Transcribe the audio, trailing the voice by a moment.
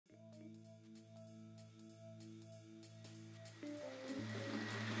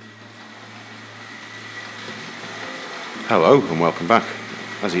Hello and welcome back.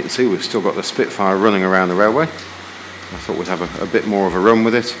 As you can see, we've still got the Spitfire running around the railway. I thought we'd have a bit more of a run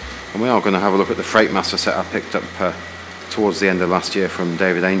with it, and we are going to have a look at the Freightmaster set I picked up towards the end of last year from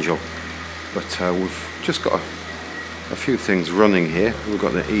David Angel. But we've just got a few things running here. We've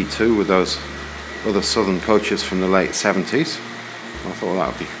got the E2 with those other southern coaches from the late 70s. I thought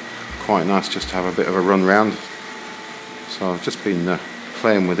that would be quite nice just to have a bit of a run round. So I've just been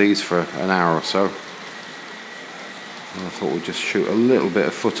playing with these for an hour or so. And I thought we'd just shoot a little bit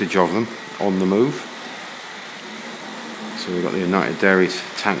of footage of them on the move. So we've got the United Dairies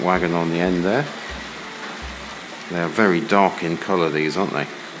tank wagon on the end there. They are very dark in colour, these, aren't they?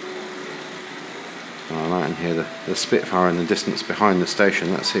 And I can hear the Spitfire in the distance behind the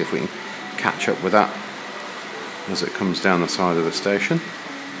station. Let's see if we can catch up with that as it comes down the side of the station.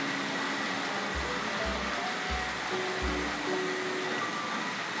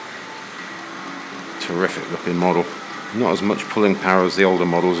 Terrific looking model. Not as much pulling power as the older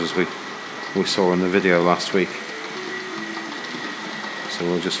models as we saw in the video last week. So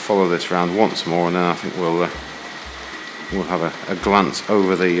we'll just follow this round once more, and then I think we'll have a glance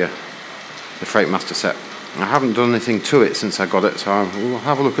over the Freightmaster set. I haven't done anything to it since I got it, so we'll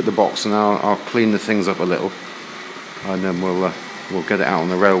have a look at the box and I'll clean the things up a little, and then we'll get it out on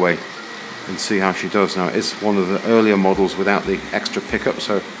the railway and see how she does. Now, it is one of the earlier models without the extra pickup,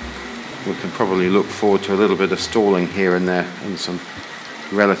 so we can probably look forward to a little bit of stalling here and there and some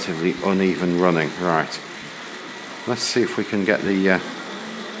relatively uneven running. Right, let's see if we can get the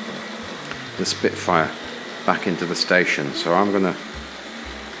Spitfire back into the station. So I'm going to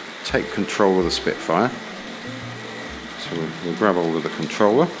take control of the Spitfire. So we'll grab hold of the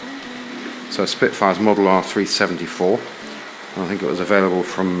controller. So Spitfire's model R374. I think it was available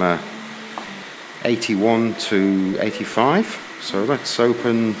from 81 to 85. So let's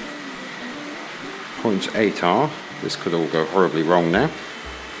open points 8R. This could all go horribly wrong now.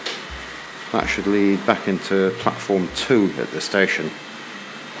 That should lead back into platform 2 at the station.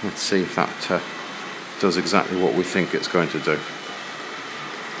 Let's see if that does exactly what we think it's going to do.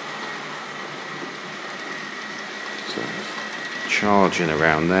 So charging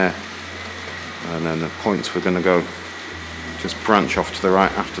around there, and then the points we're going to go just branch off to the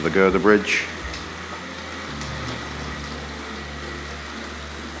right after the girder bridge.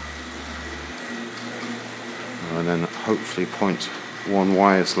 And then hopefully point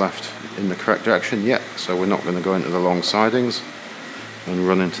 1Y is left in the correct direction. Yeah, so we're not going to go into the long sidings and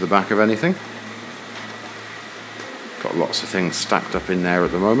run into the back of anything. Got lots of things stacked up in there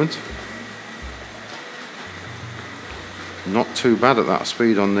at the moment. Not too bad at that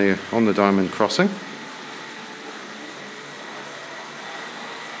speed on the diamond crossing.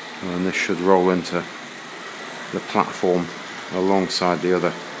 And this should roll into the platform alongside the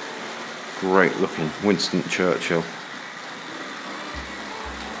other great looking Winston Churchill.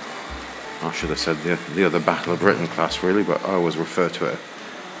 I should have said the other Battle of Britain class really, but I always refer to it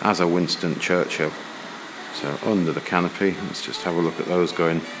as a Winston Churchill. So under the canopy, let's just have a look at those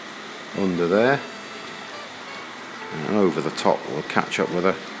going under there. And over the top we'll catch up with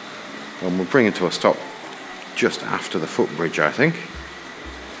her, and we'll bring it to a stop just after the footbridge, I think.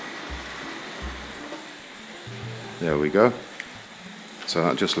 There we go. So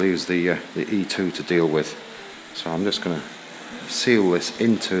that just leaves the E2 to deal with. So I'm just going to seal this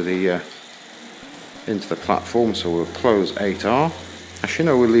into the platform. So we'll close 8R. Actually,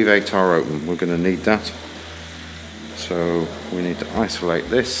 no, we'll leave 8R open. We're going to need that. So we need to isolate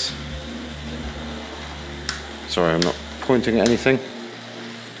this. Sorry, I'm not pointing at anything.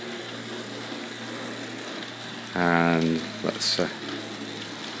 And let's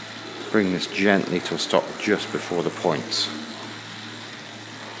bring this gently to a stop just before the points.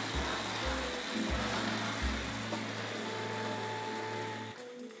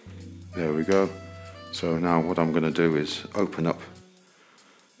 There we go. So now what I'm going to do is open up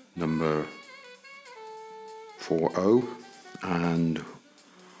number 40 and 10.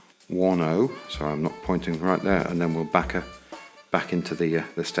 So I'm not pointing right there, and then we'll back her back into the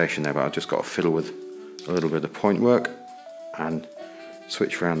station there. But I've just got to fiddle with a little bit of point work and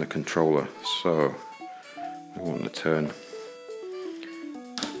switch around the controller. So I want to turn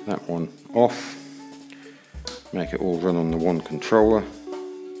that one off, make it all run on the one controller.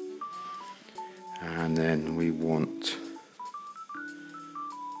 And then we want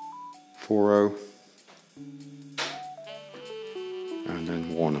 40 and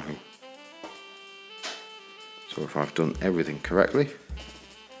then 10. So if I've done everything correctly,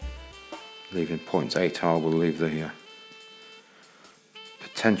 leaving points 8R, we'll leave the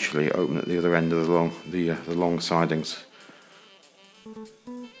potentially open at the other end of the long sidings.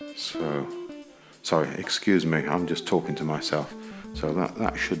 So Sorry, excuse me, I'm just talking to myself. So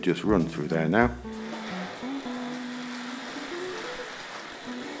that should just run through there now.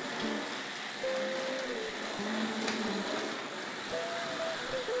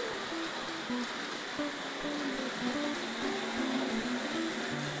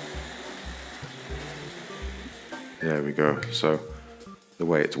 There we go. So the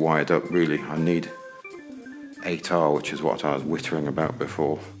way it's wired up, really, I need 8R, which is what I was wittering about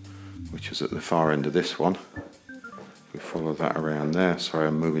before, which is at the far end of this one. We follow that around there. Sorry,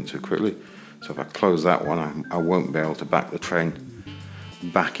 I'm moving too quickly. So if I close that one, I won't be able to back the train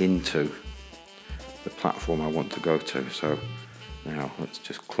back into the platform I want to go to. So now let's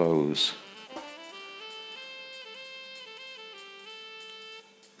just close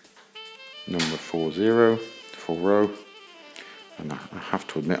number 40. Row, and I have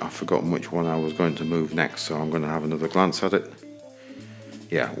to admit I've forgotten which one I was going to move next, so I'm going to have another glance at it.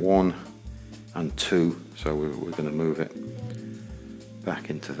 Yeah, 1 and 2, so we're going to move it back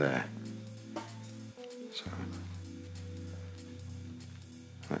into there. So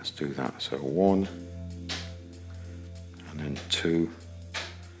let's do that. So 1 and then 2,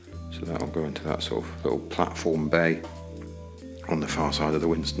 so that'll go into that sort of little platform bay on the far side of the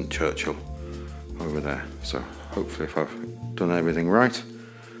Winston Churchill over there. So hopefully, if I've done everything right,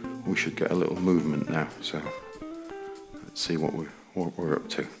 we should get a little movement now. So let's see what we're up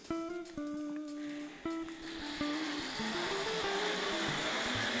to.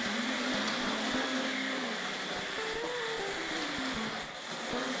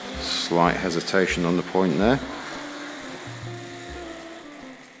 Slight hesitation on the point there.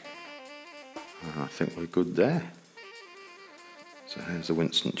 I think we're good there. So here's the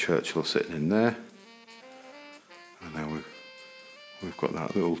Winston Churchill sitting in there. And now we've got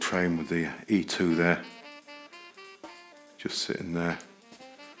that little train with the E2 there, just sitting there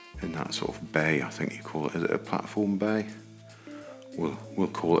in that sort of bay, I think you call it. Is it a platform bay? We'll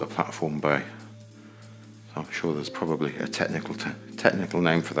call it a platform bay. So I'm sure there's probably a technical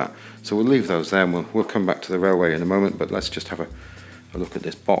name for that. So we'll leave those there, and we'll come back to the railway in a moment. But let's just have a look at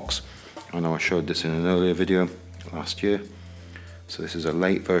this box. I know I showed this in an earlier video last year. So this is a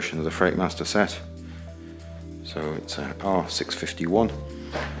late version of the Freightmaster set. So it's a R.651,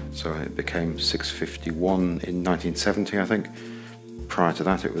 so it became 651 in 1970, I think. Prior to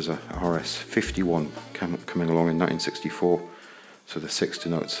that it was a RS.651 coming along in 1964, so the 6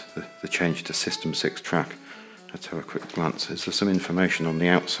 denotes the change to System 6 track. Let's have a quick glance. Is there some information on the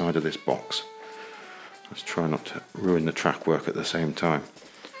outside of this box? Let's try not to ruin the track work at the same time.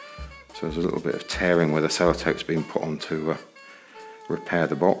 So there's a little bit of tearing where the sellotape's been put on to repair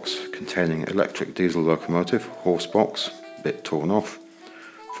the box, containing electric diesel locomotive, horse box, bit torn off,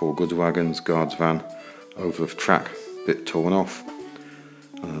 4 goods wagons, guards van, oval of track, bit torn off,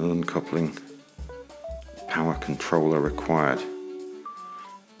 and an uncoupling power controller required.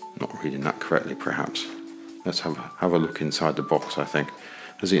 Not reading that correctly perhaps. Let's have a look inside the box. I think,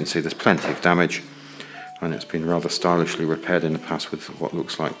 as you can see, there's plenty of damage, and it's been rather stylishly repaired in the past with what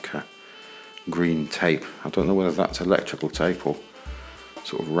looks like green tape. I don't know whether that's electrical tape or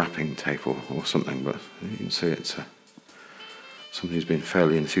sort of wrapping tape or something, but you can see it's somebody's been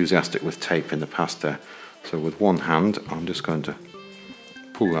fairly enthusiastic with tape in the past there. So with one hand I'm just going to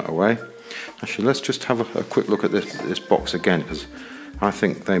pull that away. Actually, let's just have a quick look at this box again, because I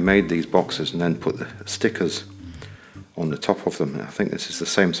think they made these boxes and then put the stickers on the top of them. I think this is the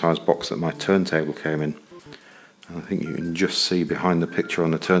same size box that my turntable came in, and I think you can just see behind the picture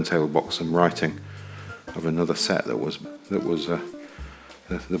on the turntable box some writing of another set that was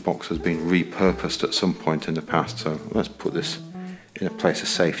the box has been repurposed at some point in the past. So let's put this in a place of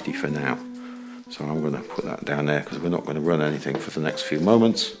safety for now. So I'm going to put that down there because we're not going to run anything for the next few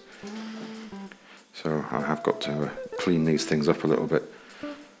moments. So I have got to clean these things up a little bit.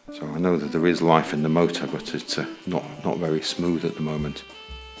 So I know that there is life in the motor, but it's not very smooth at the moment.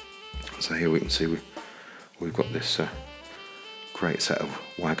 So here we can see we've got this great set of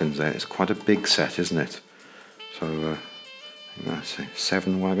wagons there. It's quite a big set, isn't it? So I see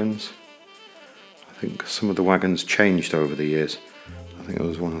 7 wagons. I think some of the wagons changed over the years. I think it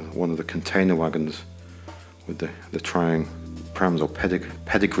was one of the container wagons with the trying prams, or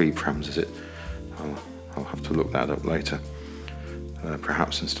pedigree prams, is it? I'll have to look that up later.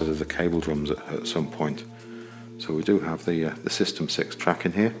 Perhaps instead of the cable drums at some point. So we do have the System 6 track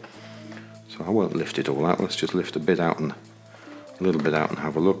in here. So I won't lift it all out. Let's just lift a little bit out and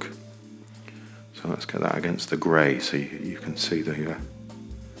have a look. So let's get that against the grey so you can see the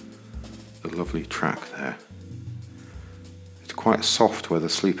lovely track there. It's quite soft where the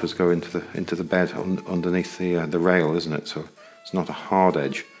sleepers go into the bed underneath the rail, isn't it? So it's not a hard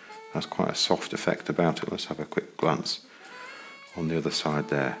edge, has quite a soft effect about it. Let's have a quick glance on the other side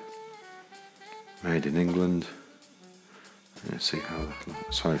there. Made in England. Let's see how,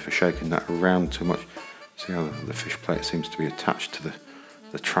 sorry for shaking that around too much. See how the fish plate seems to be attached to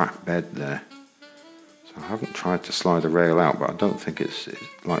the track bed there. So I haven't tried to slide the rail out, but I don't think it's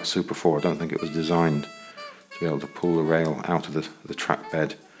like Super 4. I don't think it was designed to be able to pull the rail out of the track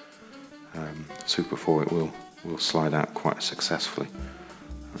bed. Super 4 it will slide out quite successfully.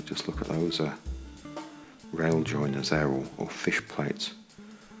 I'll just look at those rail joiners there, or fish plates.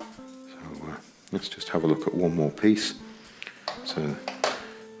 So let's just have a look at one more piece. So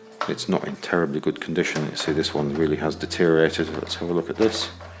it's not in terribly good condition. You see this one really has deteriorated. Let's have a look at this.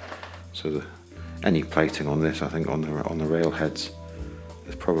 So any plating on this, I think on the rail heads,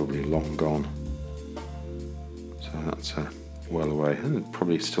 is probably long gone. So that's well away, and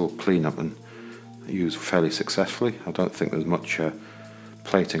probably still clean up and use fairly successfully. I don't think there's much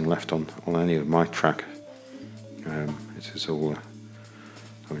plating left on any of my track. It is all,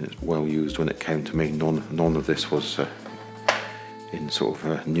 I mean, it's well used when it came to me. None of this was in sort of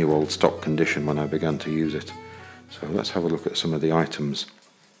a new old stock condition when I began to use it. So let's have a look at some of the items.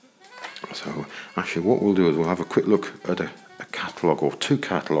 So actually what we'll do is we'll have a quick look at a catalogue, or two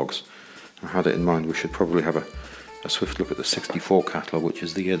catalogues. I had it in mind we should probably have a swift look at the 64 catalogue, which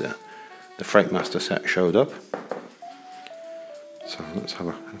is the year the Freightmaster set showed up. So let's have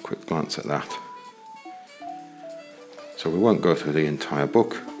a quick glance at that. So we won't go through the entire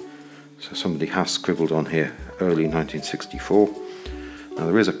book. So somebody has scribbled on here early 1964. Now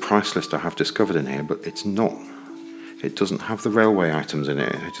there is a price list I have discovered in here, but it doesn't have the railway items in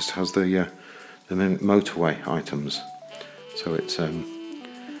it. It just has the motorway items. So it's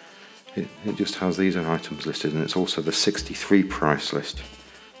it just has these items listed, and it's also the 63 price list.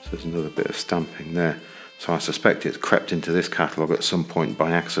 So there's another bit of stamping there. So I suspect it's crept into this catalogue at some point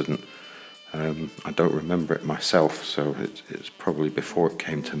by accident. I don't remember it myself, so it's probably before it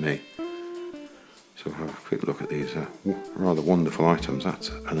came to me. So have a quick look at these rather wonderful items. That's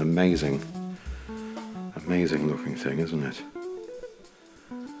an amazing looking thing, isn't it?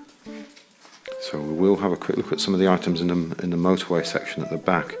 So we will have a quick look at some of the items in the motorway section at the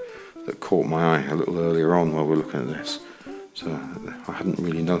back that caught my eye a little earlier on while we were looking at this. So I hadn't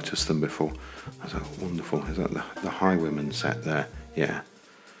really noticed them before. That's wonderful. Is that the Highwayman set there? Yeah.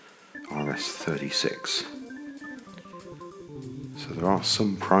 RS.651. So there are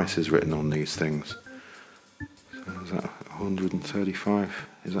some prices written on these things. So is that 135?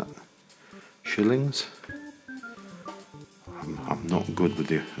 Is that shillings? I'm not good with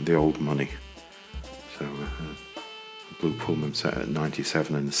the old money. So Blue Pullman set at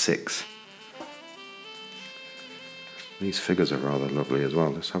 97 and 6. These figures are rather lovely as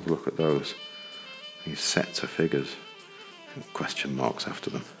well. Let's have a look at those. These sets of figures, question marks after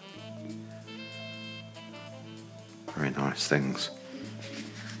them. Very nice things.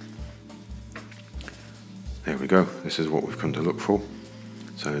 There we go. This is what we've come to look for.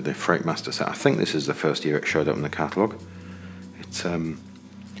 So the Freightmaster set. I think this is the first year it showed up in the catalogue. It's the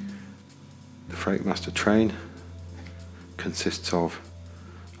Freightmaster train consists of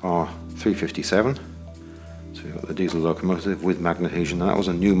R357. So you've got the diesel locomotive with magnetism. That was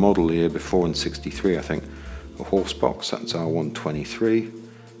a new model the year before in '63, I think. A horse box, that's R123.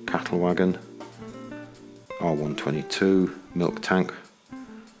 Cattle wagon, R122. Milk tank,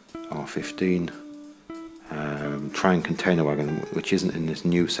 R15. Train container wagon, which isn't in this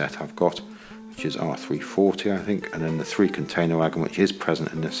new set I've got, which is R340, I think. And then the 3 container wagon, which is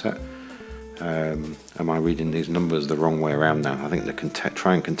present in this set. Am I reading these numbers the wrong way around now? I think the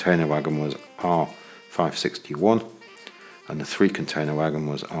train container wagon was R561, and the 3 container wagon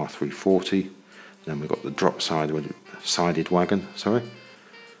was R340. Then we've got the drop sided wagon, sorry,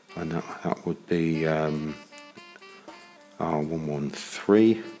 and that would be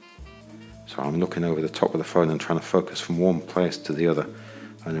R113. So I'm looking over the top of the phone and trying to focus from one place to the other.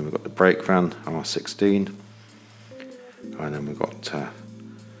 And then we've got the brake van, R16, and then we've got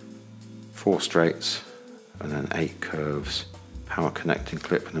 4 straights, and then 8 curves, power connecting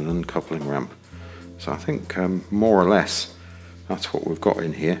clip, and an uncoupling ramp. So I think more or less that's what we've got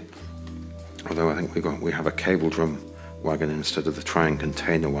in here. Although I think we have a cable drum wagon instead of the train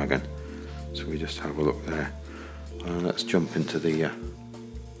container wagon. So we just have a look there. Let's jump into the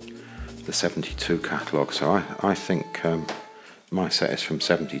 72 catalogue. So I think my set is from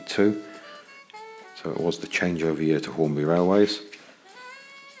 72. So it was the changeover year to Hornby Railways.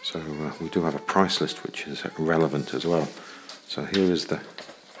 So we do have a price list which is relevant as well. So here is the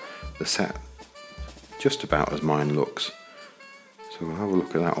set, just about as mine looks. So we'll have a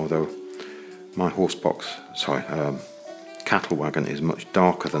look at that, although my cattle wagon is much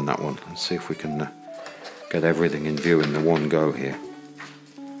darker than that one. Let's see if we can get everything in view in the one go here.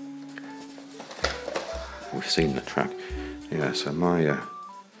 We've seen the track. Yeah, so my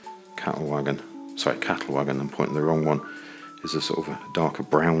cattle wagon, I'm pointing the wrong one, is a sort of a darker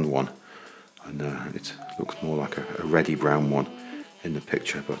brown one, and it looks more like a reddy brown one in the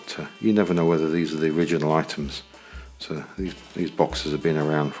picture, but you never know whether these are the original items. So these boxes have been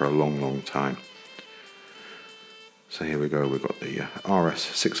around for a long time. So here we go, we've got the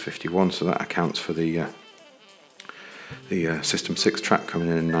RS.651, so that accounts for the System 6 track coming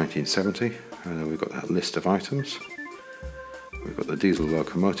in 1970, and then we've got that list of items. We've got the diesel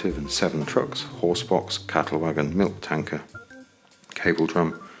locomotive and 7 trucks, horse box, cattle wagon, milk tanker, cable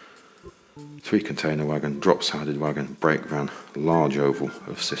drum, 3 container wagon, drop-sided wagon, brake van, large oval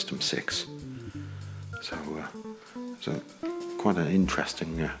of System 6. So quite an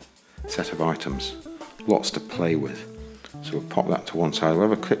interesting set of items, lots to play with. So we'll pop that to one side. We'll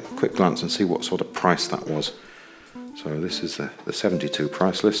have a quick glance and see what sort of price that was. So this is the 72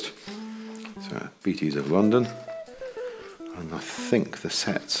 price list. So BTs of London, and I think the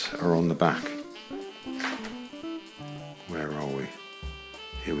sets are on the back. Where are we?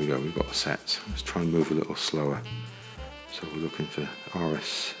 Here we go, we've got the sets. Let's try and move a little slower. So we're looking for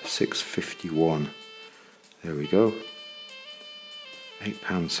RS.651. There we go.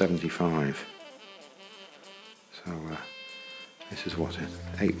 £8.75. So this is what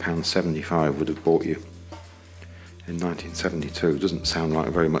 £8.75 would have bought you in 1972. Doesn't sound like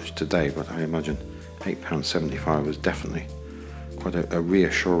very much today, but I imagine £8.75 was definitely quite a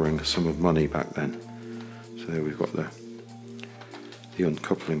reassuring sum of money back then. So there we've got the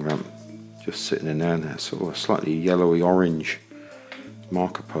uncoupling ramp just sitting in there, and there's sort of a slightly yellowy orange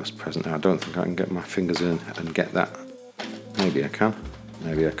marker post present there. I don't think I can get my fingers in and get that. Maybe I can,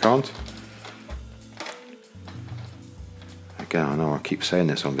 maybe I can't. Again, I know I keep saying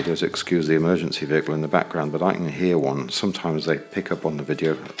this on videos, excuse the emergency vehicle in the background, but I can hear one. Sometimes they pick up on the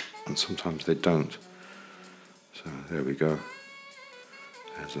video and sometimes they don't. So there we go.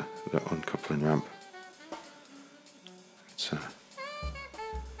 There's the uncoupling ramp. It's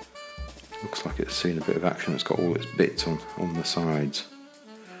looks like it's seen a bit of action. It's got all its bits on the sides.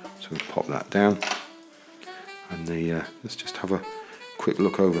 So we'll pop that down. And let's just have a quick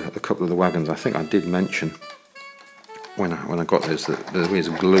look over a couple of the wagons. I think I did mention when I got this that there is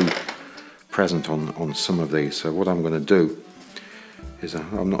glue present on some of these. So what I'm going to do is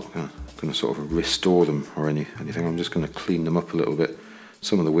I'm not going to sort of restore them or anything. I'm just going to clean them up a little bit.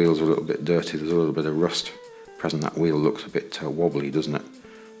 Some of the wheels are a little bit dirty. There's a little bit of rust present. That wheel looks a bit wobbly, doesn't it?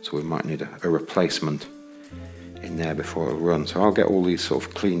 So we might need a replacement in there before it'll run. So I'll get all these sort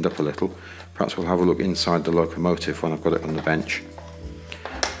of cleaned up a little. Perhaps we'll have a look inside the locomotive when I've got it on the bench,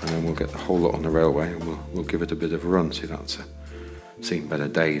 and then we'll get the whole lot on the railway and we'll give it a bit of a run. See, that's seen better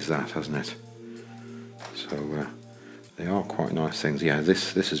days, that, hasn't it? So they are quite nice things. Yeah,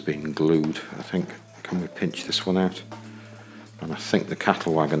 this has been glued, I think. Can we pinch this one out? And I think the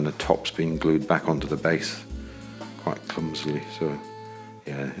cattle wagon, the top's been glued back onto the base quite clumsily. So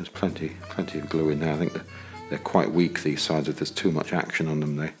yeah, there's plenty of glue in there. I think they're quite weak, these sides. If there's too much action on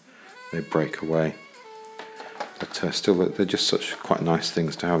them, they break away. But still, they're just such quite nice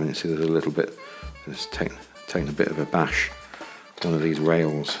things to have. And you see there's a little bit, it's taken a bit of a bash, one of these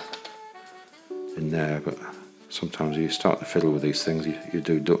rails in there. But sometimes you start to fiddle with these things, you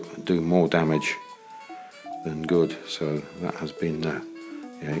do more damage than good. So that has been,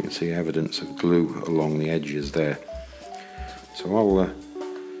 yeah, you can see evidence of glue along the edges there. So I'll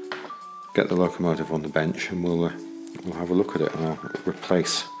get the locomotive on the bench and we'll have a look at it, and I'll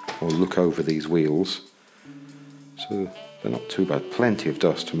replace or look over these wheels. So they're not too bad. Plenty of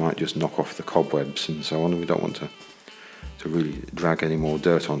dust. I might just knock off the cobwebs and so on. We don't want to really drag any more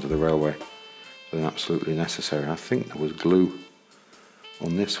dirt onto the railway than absolutely necessary. I think there was glue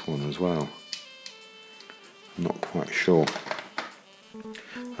on this one as well. I'm not quite sure.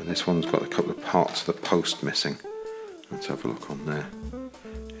 And this one's got a couple of parts of the post missing. Let's have a look on there.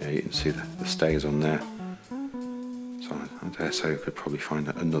 Yeah, you can see the stays on there. So I dare say we could probably find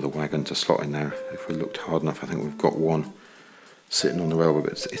another wagon to slot in there if we looked hard enough. I think we've got one sitting on the railway,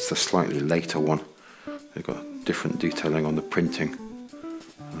 but it's the slightly later one. They've got different detailing on the printing.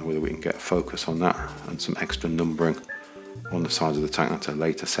 I don't know whether we can get focus on that, and some extra numbering on the sides of the tank. That's a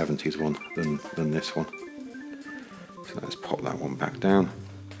later 70s one than this one. So let's pop that one back down.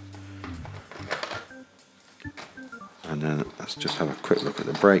 And then let's just have a quick look at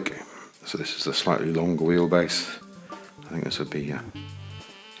the brake. So this is the slightly longer wheelbase. I think this would be,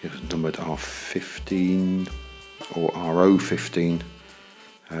 it was numbered R15 or RO15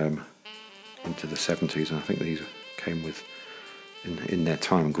 into the 70s, and I think these came with, in their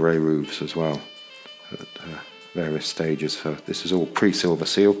time, grey roofs as well at various stages. So this is all pre-silver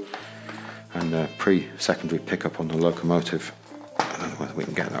seal and pre-secondary pickup on the locomotive. I don't know whether we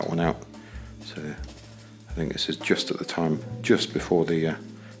can get that one out. So I think this is just at the time, just before the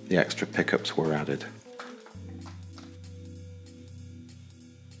extra pickups were added.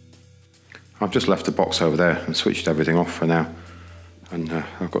 I've just left the box over there and switched everything off for now, and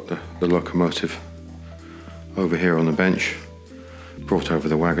I've got the locomotive over here on the bench. Brought over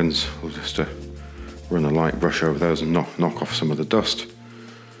the wagons. We'll just run a light brush over those and knock off some of the dust.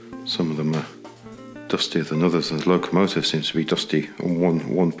 Some of them are dustier than others. The locomotive seems to be dusty on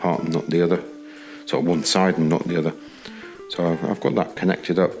one part and not the other, so on one side and not the other. So I've got that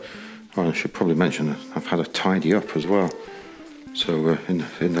connected up. Oh, I should probably mention that I've had a tidy up as well. So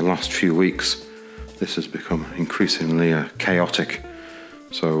in the last few weeks, this has become increasingly chaotic.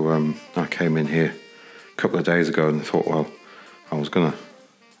 So I came in here a couple of days ago and thought, well, I was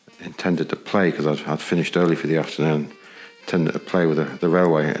intended to play because I'd finished early for the afternoon, intended to play with the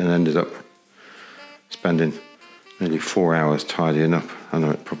railway, and ended up spending nearly 4 hours tidying up. I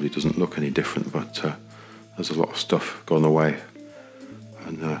know it probably doesn't look any different, but there's a lot of stuff gone away,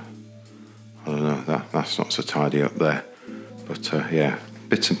 and I don't know, that's not so tidy up there. But yeah,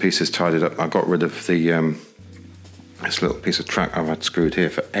 bits and pieces tidied up. I got rid of this little piece of track I've had screwed here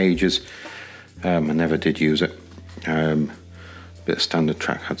for ages. I never did use it. Bit of standard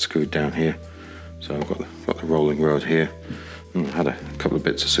track had screwed down here. So I've got the rolling road here. And I had a couple of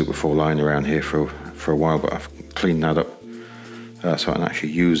bits of Super 4 line around here for a while, but I've cleaned that up so I can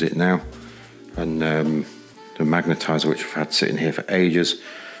actually use it now. And the magnetizer, which I've had sitting here for ages,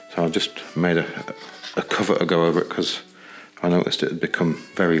 so I just made a cover to go over it because I noticed it had become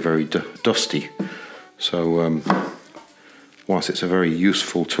very, very dusty. So whilst it's a very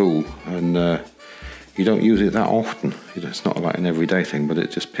useful tool, and you don't use it that often, it's not like an everyday thing, but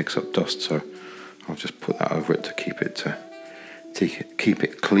it just picks up dust. So I'll just put that over it to keep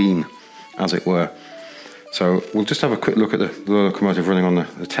it clean, as it were. So we'll just have a quick look at the locomotive running on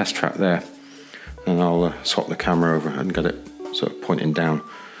the test track there, and I'll swap the camera over and get it sort of pointing down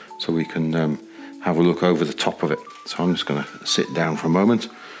so we can have a look over the top of it. So I'm just going to sit down for a moment,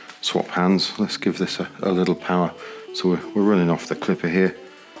 swap hands. Let's give this a little power. So we're running off the clipper here,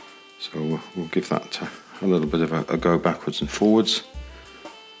 so we'll give that a little bit of a go backwards and forwards.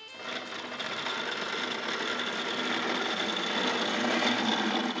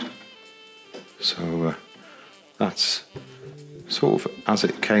 So that's sort of as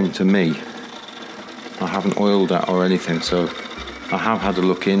it came to me. I haven't oiled that or anything, so I have had a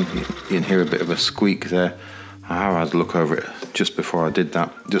look in. You can hear a bit of a squeak there. I have had a look over it just before I did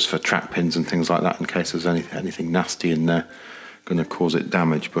that, just for track pins and things like that, in case there's anything nasty in there going to cause it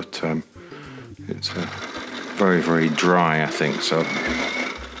damage. But it's very, very dry, I think. So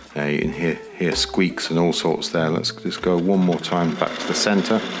yeah, you can hear squeaks and all sorts there. Let's just go one more time back to the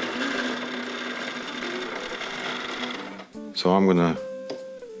centre. So I'm going to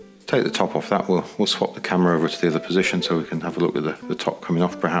take the top off that. We'll swap the camera over to the other position so we can have a look at the top coming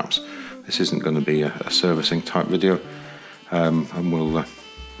off perhaps. This isn't going to be a servicing type video, and we'll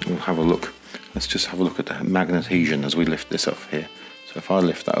have a look. Let's just have a look at the magnet adhesion as we lift this up here. So if I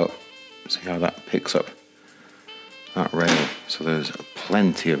lift that up, see how that picks up that rail. So there's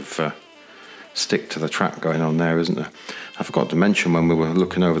plenty of stick to the track going on there, isn't there? I forgot to mention when we were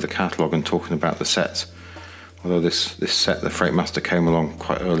looking over the catalogue and talking about the sets, although this set, the Freightmaster, came along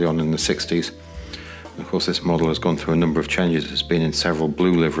quite early on in the 60s. Of course, this model has gone through a number of changes. It's been in several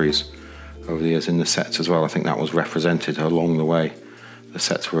blue liveries over the years in the sets as well. I think that was represented along the way. The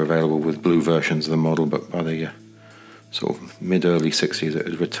sets were available with blue versions of the model, but by the sort of mid-early 60s it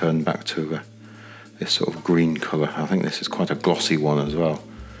had returned back to this sort of green colour. I think this is quite a glossy one as well.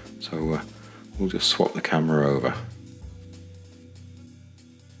 So we'll just swap the camera over.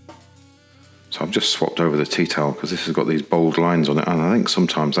 So I've just swapped over the T-towel because this has got these bold lines on it, and I think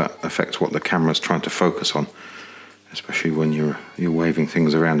sometimes that affects what the camera's trying to focus on, especially when you're waving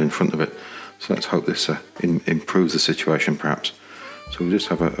things around in front of it. So let's hope this improves the situation perhaps. So we'll just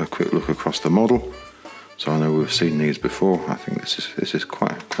have a quick look across the model. So I know we've seen these before. I think this is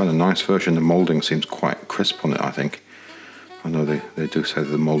quite a nice version. The moulding seems quite crisp on it, I think. I know they do say that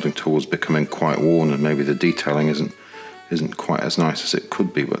the moulding tool is becoming quite worn and maybe the detailing isn't quite as nice as it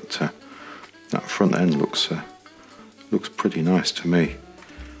could be, but that front end looks pretty nice to me.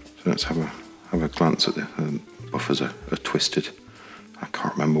 So let's have a glance at the buffers are twisted. I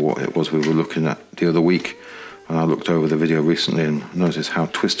can't remember what it was we were looking at the other week, and I looked over the video recently and noticed how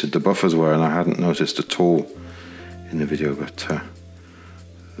twisted the buffers were, and I hadn't noticed at all in the video. But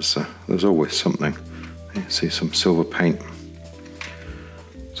there's always something. You see some silver paint,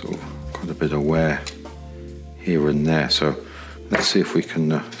 sort of quite a bit of wear here and there. So let's see if we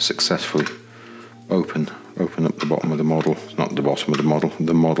can successfully open up the bottom of the model. Not the bottom of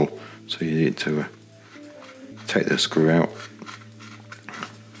the model. So you need to take the screw out.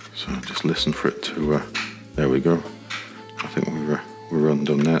 So just listen for it to. There we go. I think we're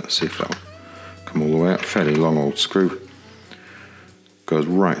undone there. Let's see if that'll come all the way out. Fairly long old screw. Goes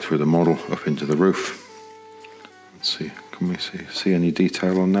right through the model up into the roof. Let's see. Can we see any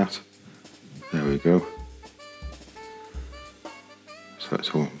detail on that? There we go. So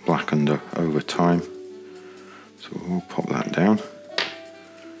it's all blackened over time. So we'll pop that down.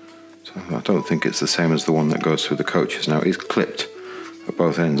 So I don't think it's the same as the one that goes through the coaches. Now it is clipped at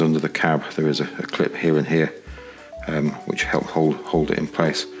both ends under the cab. There is a clip here and here, which help hold it in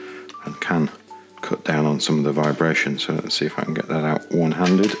place and can cut down on some of the vibration. So let's see if I can get that out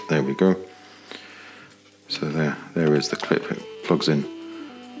one-handed. There we go. So there is the clip. It plugs in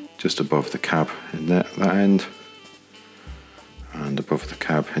just above the cab in that end, and above the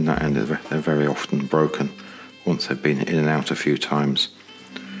cab in that end. They're very often broken. Once they've been in and out a few times,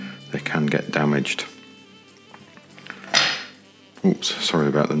 they can get damaged. Oops, sorry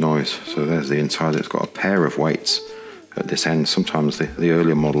about the noise. So there's the inside. It's got a pair of weights at this end. Sometimes the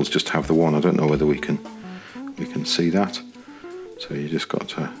earlier models just have the one. I don't know whether we can see that. So you just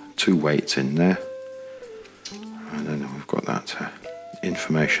got 2 weights in there, and then we've got that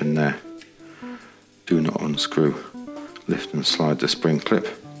information there. Do not unscrew. Lift and slide the spring clip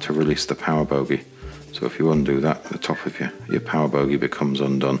to release the power bogey. So if you undo that, the top of your power bogey becomes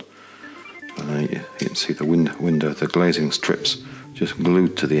undone. And then you can see the window, the glazing strips just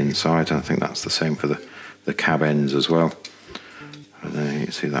glued to the inside, and I think that's the same for the cab ends as well. And then you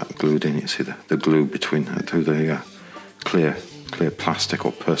can see that glued in. You see the glue between through the clear plastic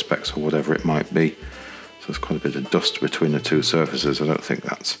or perspex or whatever it might be. So there's quite a bit of dust between the two surfaces. I don't think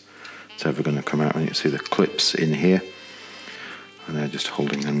it's ever going to come out. And you can see the clips in here, and they're just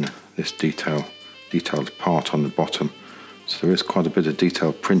holding in this detailed part on the bottom. So there is quite a bit of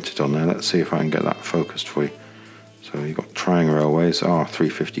detail printed on there. Let's see if I can get that focused for you. So you've got Triangle Railways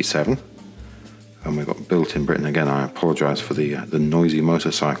R357, and we've got built in Britain. Again, I apologise for the noisy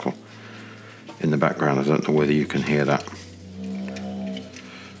motorcycle in the background. I don't know whether you can hear that.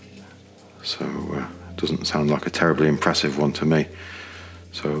 So it doesn't sound like a terribly impressive one to me.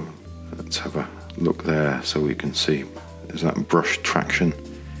 So let's have a look there so we can see. Is that brush traction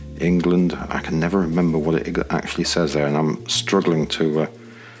England? I can never remember what it actually says there, and I'm struggling to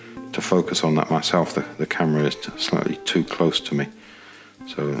focus on that myself. The camera is slightly too close to me,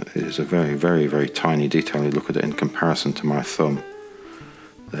 so it is a very, very, very tiny detail. You look at it in comparison to my thumb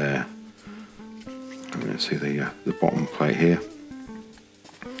there. I'm going to see the bottom plate here.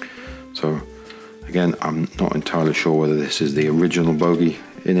 So again, I'm not entirely sure whether this is the original bogie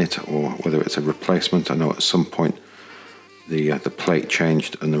in it or whether it's a replacement. I know at some point the plate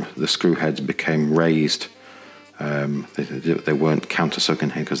changed and the screw heads became raised. They weren't countersunk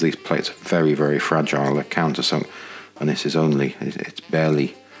in here because these plates are very, very fragile. They're countersunk, and this is it's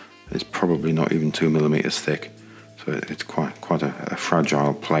probably not even 2 millimeters thick, so it's quite a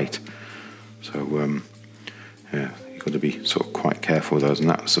fragile plate. So yeah, you've got to be sort of quite careful with those, and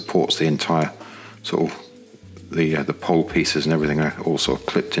that supports the entire sort of the pole pieces and everything are all sort of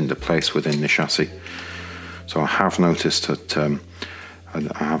clipped into place within the chassis. So I have noticed that,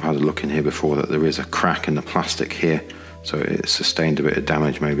 I have had a look in here before, that there is a crack in the plastic here. So it's sustained a bit of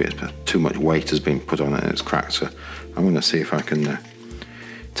damage. Maybe too much weight has been put on it and it's cracked. So I'm going to see if I can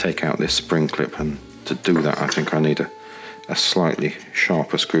take out this spring clip, and to do that I think I need a slightly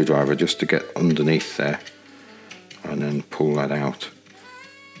sharper screwdriver just to get underneath there and then pull that out.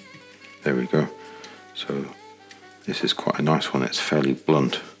 There we go. So this is quite a nice one. It's fairly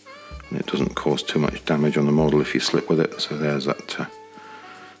blunt, and it doesn't cause too much damage on the model if you slip with it. So there's that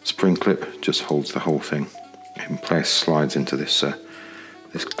spring clip, just holds the whole thing in place, slides into this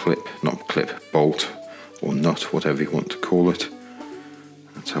this bolt or nut, whatever you want to call it.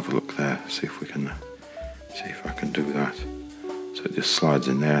 Let's have a look there, see if I can do that. So it just slides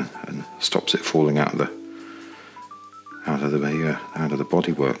in there and stops it falling out of the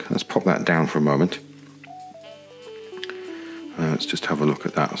bodywork. Let's pop that down for a moment. Let's just have a look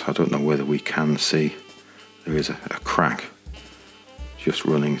at that. So I don't know whether we can see. There is a crack just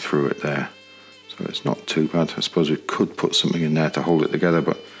running through it there. So it's not too bad. I suppose we could put something in there to hold it together,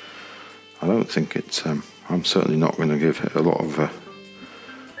 but I don't think it's. I'm certainly not going to give it a lot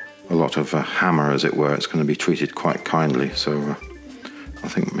of hammer, as it were. It's going to be treated quite kindly. So I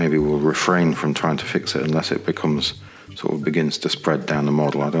think maybe we'll refrain from trying to fix it unless it begins to spread down the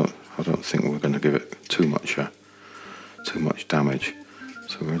model. I I don't think we're going to give it too much damage.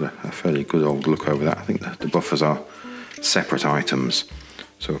 So we had a fairly good old look over that. I think the buffers are separate items,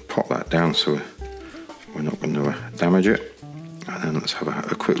 so we'll pop that down so we're not going to damage it. And then let's have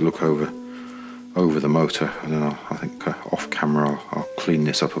a quick look over the motor, and then I think off camera I'll clean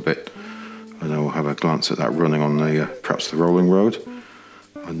this up a bit, and then we'll have a glance at that running on the perhaps the rolling road,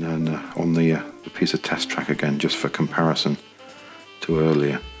 and then on the piece of test track again, just for comparison to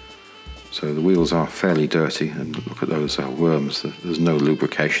earlier. So the wheels are fairly dirty, and look at those worms. There's no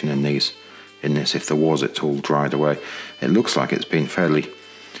lubrication in this. If there was, it's all dried away. It looks like it's been fairly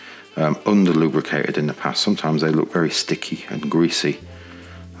under lubricated in the past. Sometimes they look very sticky and greasy,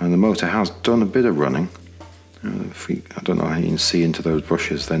 and the motor has done a bit of running. I don't know how you can see into those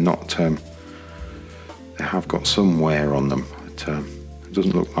brushes. They're not. They have got some wear on them. It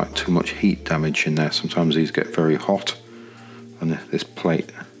doesn't look like too much heat damage in there. Sometimes these get very hot, and this plate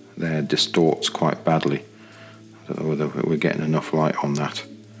there distorts quite badly. I don't know whether we're getting enough light on that.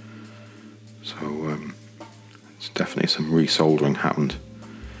 So it's definitely some resoldering happened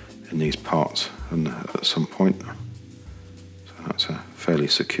in these parts, and at some point. So that's fairly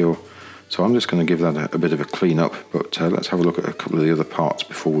secure. So I'm just going to give that a bit of a clean up, but let's have a look at a couple of the other parts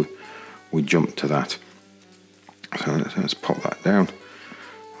before we jump to that. So let's pop that down,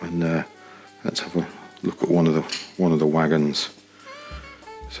 and let's have a look at one of the wagons.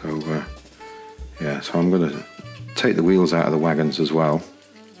 So yeah, so I'm going to take the wheels out of the wagons as well,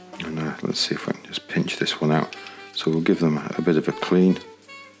 and let's see if I can just pinch this one out. So we'll give them a bit of a clean.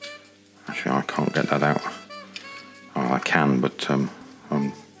 Actually, I can't get that out. Oh, I can, but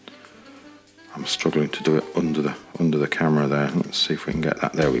I'm struggling to do it under the camera there. Let's see if we can get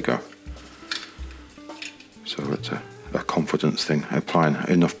that. There we go. So it's a confidence thing, applying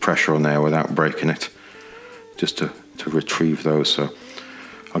enough pressure on there without breaking it, just to retrieve those. So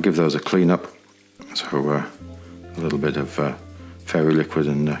I'll give those a clean up. So a little bit of fairy liquid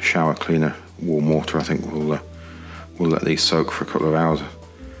and shower cleaner, warm water. I think we'll let these soak for a couple of hours,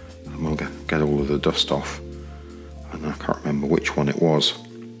 and we'll get all of the dust off. And I can't remember which one it was.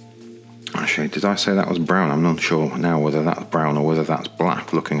 Actually, did I say that was brown? I'm not sure now whether that's brown or whether that's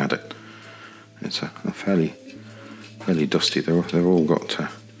black. Looking at it, it's a fairly dusty. They've all got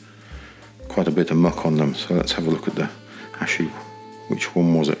quite a bit of muck on them. So let's have a look at actually, which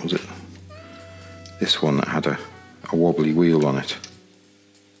one was it? Was it this one that had a wobbly wheel on it?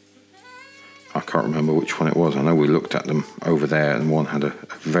 I can't remember which one it was. I know we looked at them over there, and one had a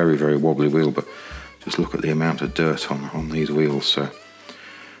very, very wobbly wheel, but just look at the amount of dirt on these wheels. So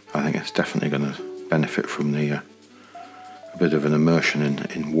I think it's definitely going to benefit from a bit of an immersion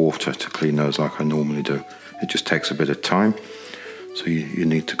in water to clean those like I normally do. It just takes a bit of time, so you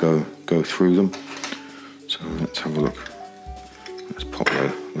need to go through them. So let's have a look. Let's pop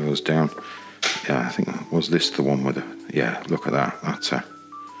those down. Yeah, I think was this the one with yeah, look at that. That's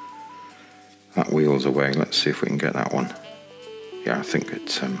that wheel's away. Let's see if we can get that one. Yeah, I think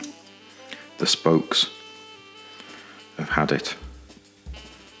it's the spokes have had it.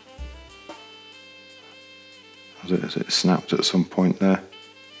 Has it snapped at some point there?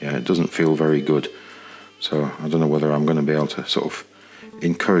 Yeah, it doesn't feel very good. So I don't know whether I'm going to be able to sort of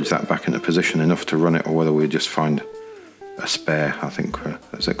encourage that back into position enough to run it, or whether we just find a spare. I think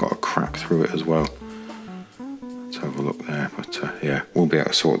has it got a crack through it as well. Let's have a look there, but yeah, we'll be able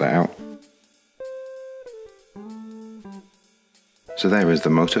to sort that out. So there is the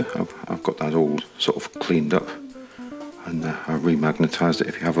motor. I've got that all sort of cleaned up, and I remagnetised it.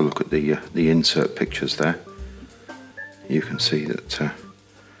 If you have a look at the insert pictures there, you can see that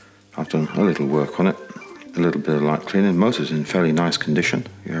I've done a little work on it, a little bit of light cleaning. The motor's in fairly nice condition.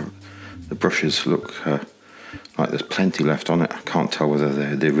 Yeah, the brushes look like there's plenty left on it. I can't tell whether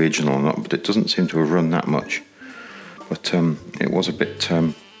they're the original or not, but it doesn't seem to have run that much. But it was a bit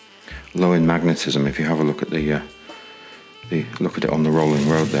low in magnetism. If you have a look at look at it on the rolling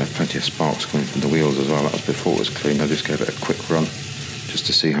road there, plenty of sparks coming from the wheels as well. That was before it was clean. I just gave it a quick run just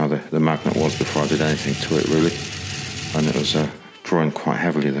to see how the magnet was before I did anything to it really. And it was drawing quite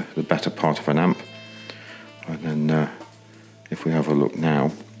heavily, the better part of an amp. And then if we have a look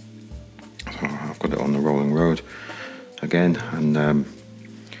now, so I've got it on the rolling road again, and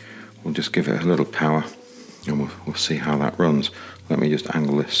we'll just give it a little power, and we'll see how that runs. Let me just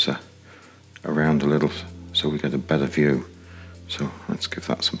angle this around a little so we get a better view. So let's give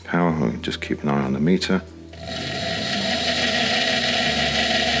that some power. We'll just keep an eye on the meter.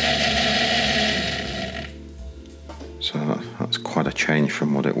 So that's quite a change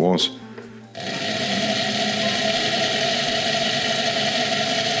from what it was.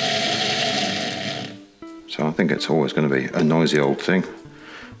 So I think it's always going to be a noisy old thing.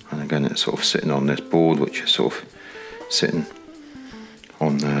 And again, it's sort of sitting on this board, which is sort of sitting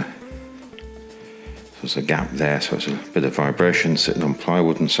on there. There's a gap there, so it's a bit of vibration sitting on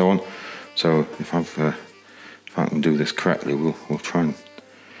plywood and so on. So if I can do this correctly, we'll try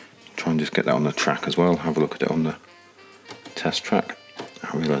and just get that on the track as well. Have a look at it on the test track.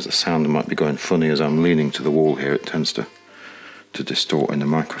 I realise the sound might be going funny as I'm leaning to the wall here. It tends to distort in the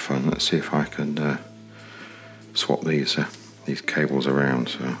microphone. Let's see if I can swap these cables around.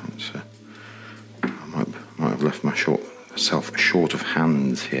 So I might have left myself short of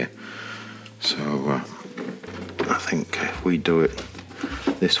hands here. So I think if we do it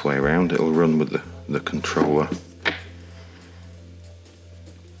this way around, it'll run with the controller.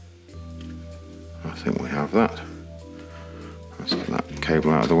 I think we have that. Let's get that cable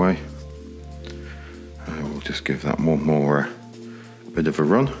out of the way. We'll just give that one more bit of a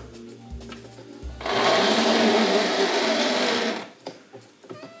run.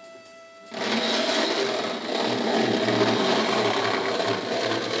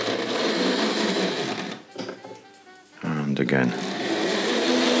 And again.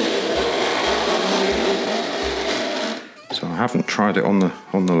 So I haven't tried it on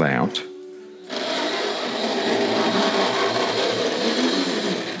the layout.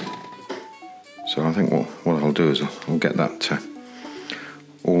 So I think what I'll do is I'll get that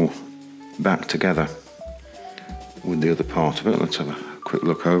all back together with the other part of it. Let's have a quick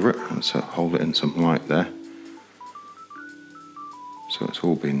look over it. Let's hold it in some light there. So it's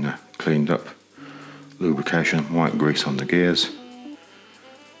all been cleaned up. Lubrication, white grease on the gears.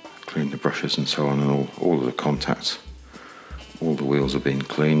 Cleaned the brushes and so on, and all of the contacts. All the wheels have been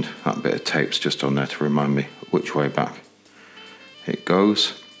cleaned. That bit of tape's just on there to remind me which way back it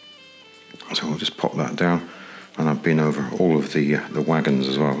goes. So we'll just pop that down, and I've been over all of the wagons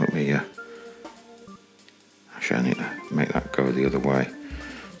as well. Let me actually I need to make that go the other way.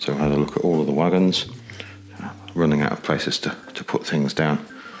 So I had a look at all of the wagons, running out of places to put things down.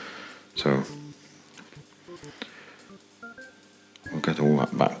 So we'll get all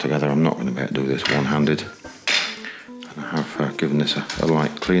that back together. I'm not going to be able to do this one-handed, and I have given this a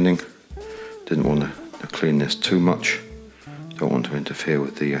light cleaning. Didn't want to clean this too much. Don't want to interfere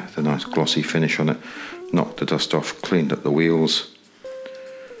with the nice glossy finish on it. Knocked the dust off, cleaned up the wheels,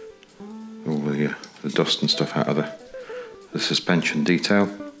 all the dust and stuff out of the suspension detail.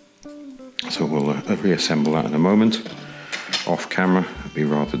 So we'll reassemble that in a moment. Off camera, it'd be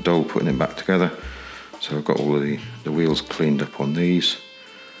rather dull putting it back together. So I've got all of the wheels cleaned up on these,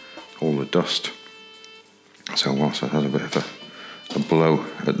 all the dust. So whilst I had a bit of a blow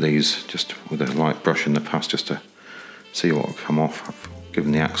at these, just with a light brush in the past, just to see what will come off. I've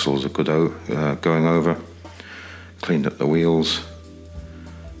given the axles a good going over, cleaned up the wheels,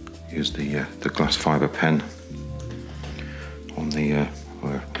 used the glass fibre pen on the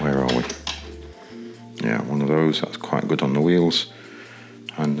where are we? Yeah, one of those. That's quite good on the wheels,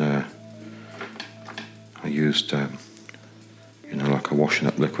 and I used like a washing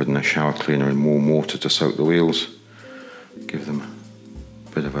up liquid and a shower cleaner in warm water to soak the wheels, give them a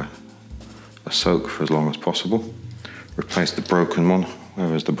bit of a soak for as long as possible. Replace the broken one.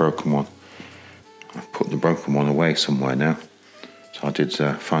 Where is the broken one? I've put the broken one away somewhere now. So I did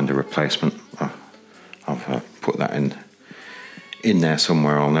find a replacement. I've put that in there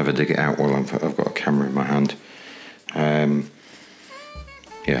somewhere. I'll never dig it out while I've got a camera in my hand.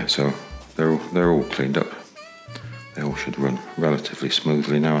 Yeah, so they're all cleaned up. They all should run relatively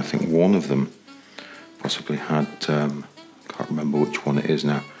smoothly now. I think one of them possibly had, can't remember which one it is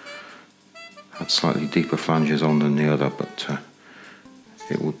now, had slightly deeper flanges on than the other, but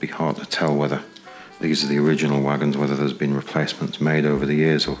it would be hard to tell whether these are the original wagons, whether there's been replacements made over the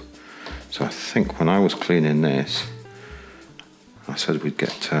years. So I think when I was cleaning this, I said we'd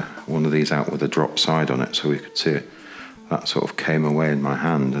get one of these out with a drop side on it so we could see it. That sort of came away in my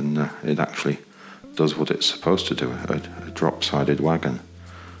hand, and it actually does what it's supposed to do, a drop-sided wagon.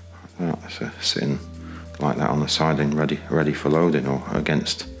 That's sitting like that on the siding, ready for loading, or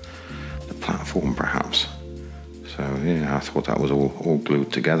against the platform perhaps. So yeah, I thought that was all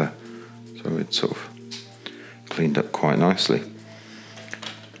glued together. So it sort of cleaned up quite nicely.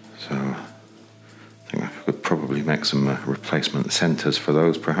 So I think I could probably make some replacement centres for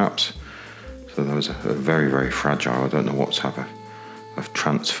those perhaps. So those are very, very fragile. I don't know what type of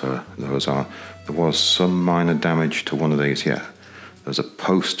transfer those are. There was some minor damage to one of these, yeah. There's a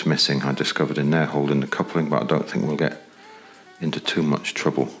post missing I discovered in there holding the coupling, but I don't think we'll get into too much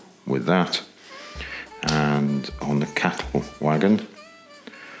trouble with that. And on the cattle wagon,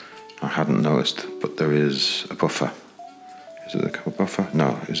 I hadn't noticed, but there is a buffer. Is it the buffer?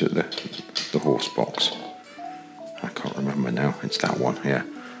 No, is it the horse box? I can't remember now. It's that one, yeah.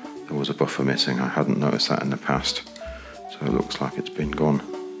 there was a buffer missing. I hadn't noticed that in the past, so it looks like it's been gone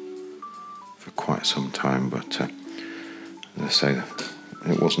for quite some time. But as I say,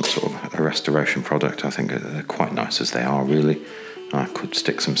 it wasn't sort of a restoration product. I think they're quite nice as they are, really. I could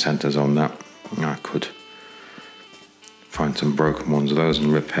stick some centers on that. I could find some broken ones of those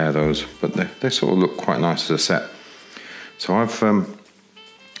and repair those, but they sort of look quite nice as a set. So I've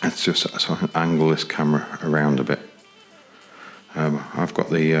let's just so I can angle this camera around a bit. I've got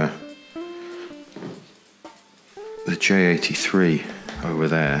the J83 over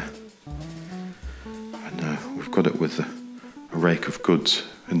there, and we've got it with a rake of goods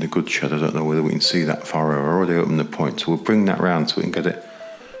in the goods shed. I don't know whether we can see that far over. I already opened the point, so we'll bring that round so we can get it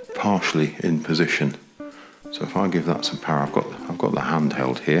partially in position. So if I give that some power, I've got the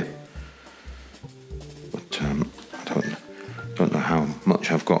handheld here, but I don't know how much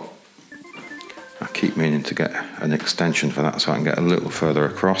I've got. I keep meaning to get an extension for that so I can get a little further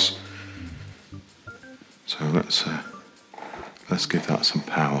across. So let's give that some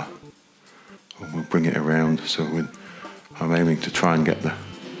power. We'll bring it around. So I'm aiming to try and get the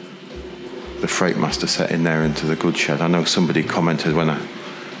Freightmaster set in there into the goods shed. I know somebody commented when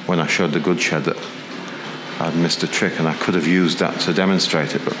I showed the goods shed that I'd missed a trick, and I could have used that to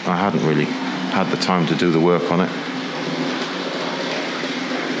demonstrate it, but I hadn't really had the time to do the work on it.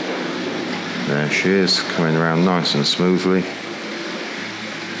 There she is, coming around nice and smoothly.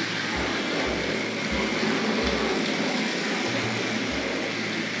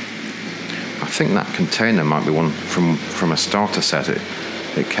 I think that container might be one from a starter set.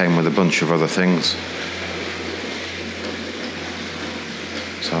 It came with a bunch of other things.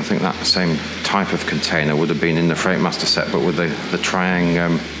 So I think that same type of container would have been in the Freightmaster set, but with the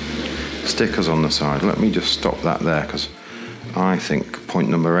triang stickers on the side. Let me just stop that there, because I think point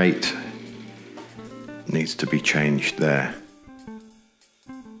number 8 needs to be changed there.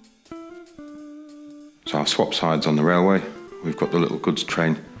 So I've swapped sides on the railway. We've got the little goods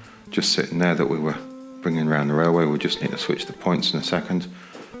train just sitting there that we were bringing around the railway. We just need to switch the points in a second,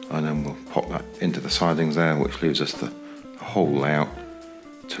 and then we'll pop that into the sidings there, which leaves us the whole layout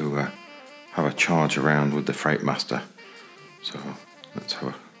to have a charge around with the Freightmaster. So let's have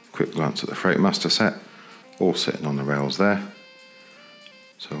a quick glance at the Freightmaster set, all sitting on the rails there.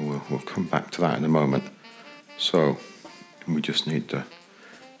 So we'll come back to that in a moment. So we just need to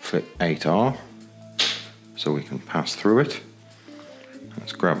flip 8R so we can pass through it.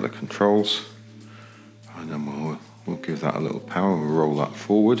 Let's grab the controls, and then we'll give that a little power. We'll roll that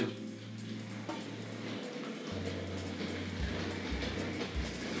forward.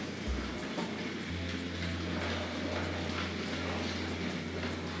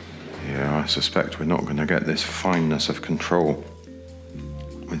 Yeah, I suspect we're not going to get this fineness of control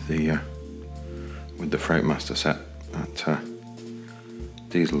with the Freightmaster set. That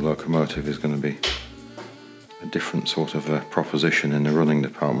diesel locomotive is going to be a different sort of proposition in the running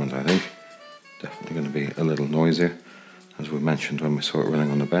department, I think. Definitely going to be a little noisier, as we mentioned when we saw it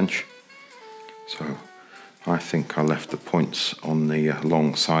running on the bench. So I think I left the points on the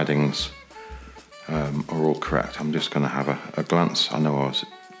long sidings are all correct. I'm just going to have a glance. I know I was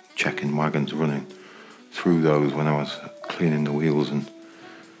checking wagons running through those when I was cleaning the wheels and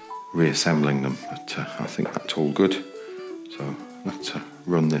reassembling them, but I think that's all good. So let's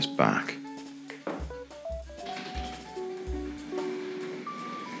run this back.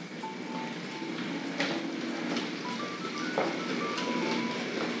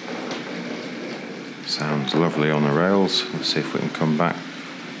 Sounds lovely on the rails. Let's see if we can come back.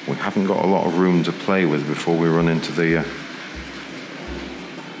 We haven't got a lot of room to play with before we run into the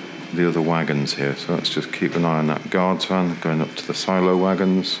other wagons here, so let's just keep an eye on that guards van going up to the silo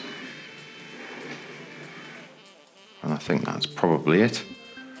wagons. And I think that's probably it.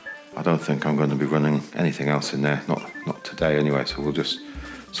 I don't think I'm going to be running anything else in there, not today anyway, so we'll just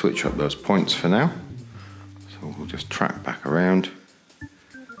switch up those points for now. So we'll just track back around.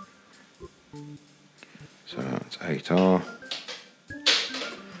 So that's 8R.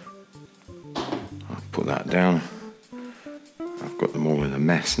 I'll put that down. I've got them all in a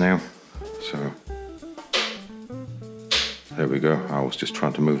mess now, so there we go. I was just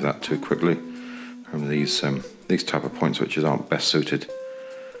trying to move that too quickly. And these type of point switches aren't best suited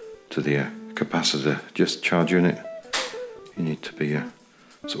to the capacitor discharge unit. You need to be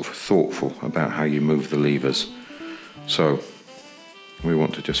sort of thoughtful about how you move the levers. So we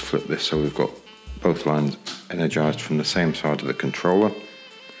want to just flip this so we've got both lines energized from the same side of the controller.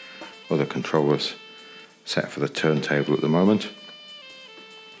 Other controllers set for the turntable at the moment.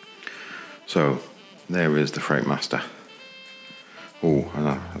 So there is the Freightmaster. Oh,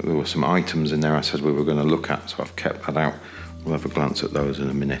 and there were some items in there I said we were going to look at, so I've kept that out. we'll have a glance at those in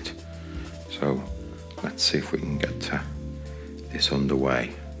a minute. So let's see if we can get this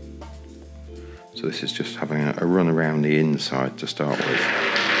underway. So this is just having a run around the inside to start with.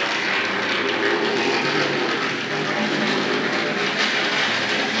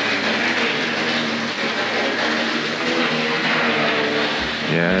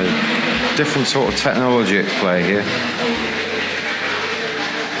 Yeah, different sort of technology at play here.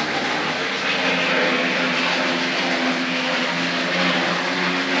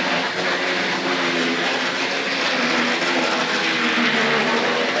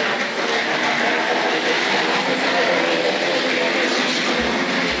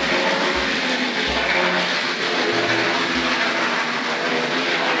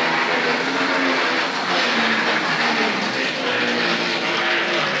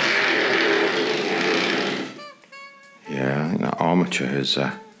 Armature is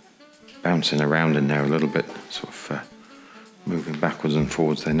bouncing around in there a little bit, sort of moving backwards and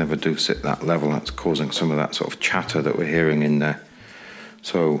forwards. They never do sit that level. That's causing some of that sort of chatter that we're hearing in there.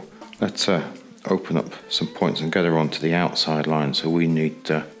 So let's open up some points and get her onto the outside line. So we need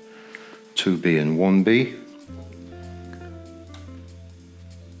 2B and 1B.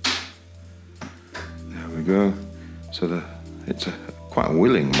 There we go. So it's quite a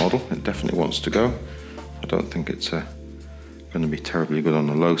willing model. It definitely wants to go. I don't think it's going to be terribly good on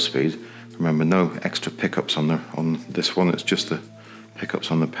the low speed. Remember, no extra pickups on this one. It's just the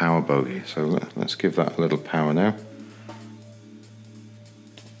pickups on the power bogie. So let's give that a little power now.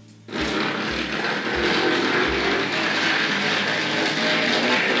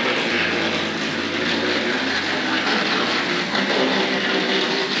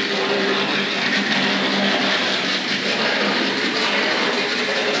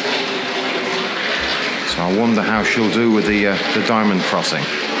 I wonder how she'll do with the diamond crossing.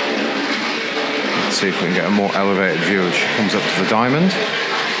 Let's see if we can get a more elevated view as she comes up to the diamond.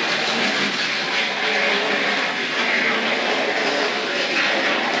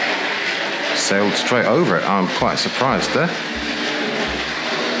 Sailed straight over it. I'm quite surprised there.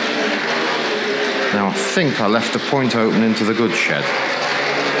 Now I think I left a point open into the goods shed.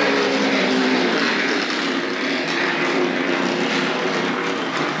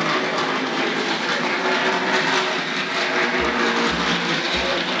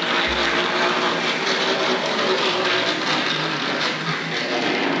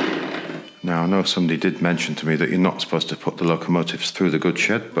 Now I know somebody did mention to me that you're not supposed to put the locomotives through the goods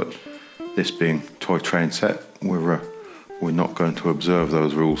shed, but this being toy train set, we're not going to observe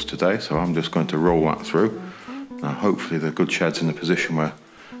those rules today, so I'm just going to roll that through. Now hopefully the goods shed's in a position where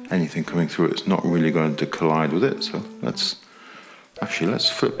anything coming through it's not really going to collide with it. So let's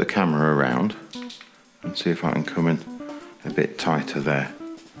flip the camera around and see if I can come in a bit tighter there.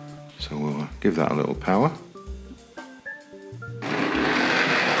 So we'll give that a little power.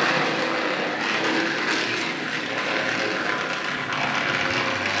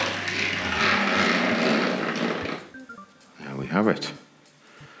 Have it.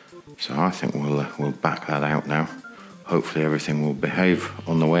 So I think we'll back that out now. Hopefully everything will behave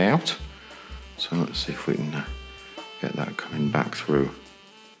on the way out. So let's see if we can get that coming back through.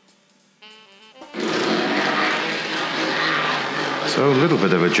 So a little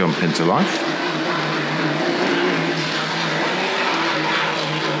bit of a jump into life.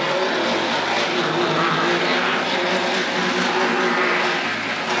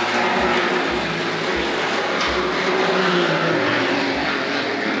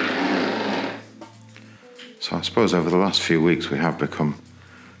 So I suppose over the last few weeks we have become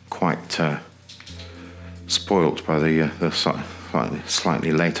quite spoilt by the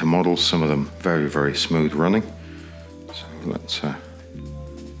slightly later models, some of them very, very smooth running. So let's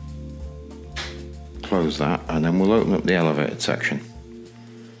close that and then we'll open up the elevated section.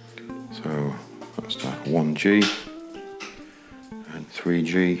 So that's 1G and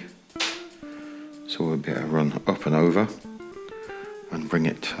 3G. So we'll be able to run up and over and bring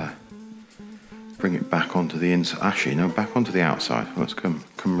it back onto the inside. Actually, no, back onto the outside. Let's come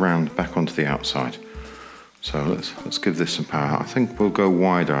round back onto the outside. So let's give this some power. I think we'll go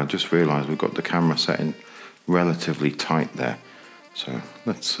wider. I just realised we've got the camera setting relatively tight there. So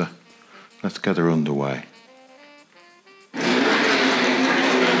let's get her underway.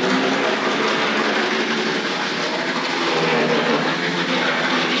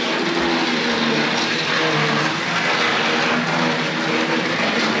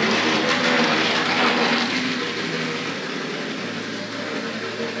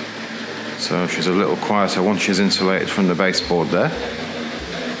 So she's a little quieter once she's insulated from the baseboard there.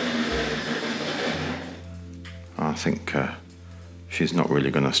 I think she's not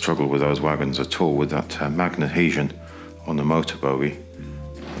really going to struggle with those wagons at all with that magnet adhesion on the motor bogie.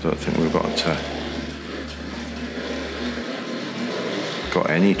 I don't think we've got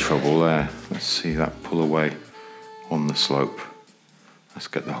any trouble there. Let's see that pull away on the slope. Let's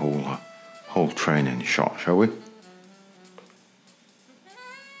get the whole train in shot, shall we?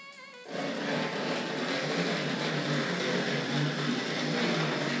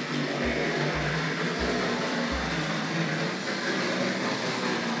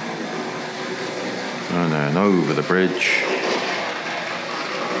 And then over the bridge.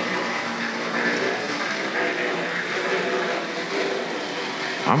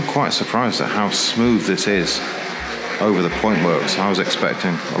 I'm quite surprised at how smooth this is over the point works. I was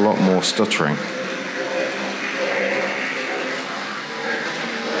expecting a lot more stuttering.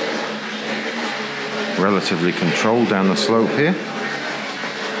 Relatively controlled down the slope here.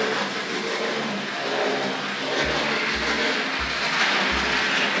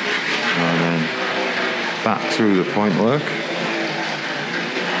 And then back through the point work.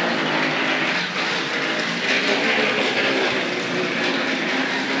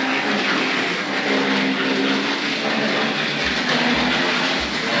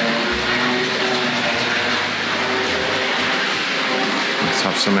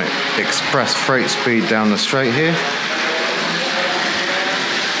 Have some express freight speed down the straight here.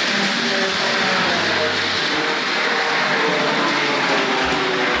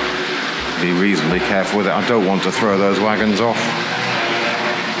 Be reasonably careful with it. I don't want to throw those wagons off.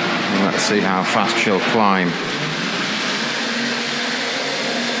 And let's see how fast she'll climb.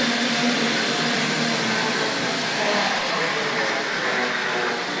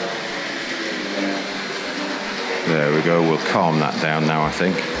 There we go, we'll calm that down now, I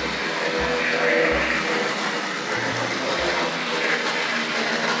think.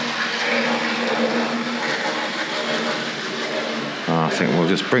 I think we'll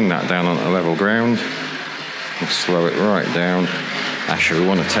just bring that down onto level ground. We'll slow it right down. Actually, we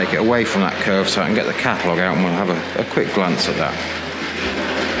want to take it away from that curve so I can get the catalogue out and we'll have a quick glance at that.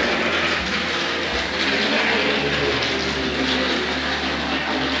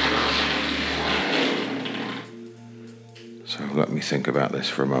 So let me think about this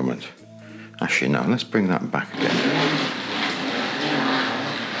for a moment. Actually, no, let's bring that back again.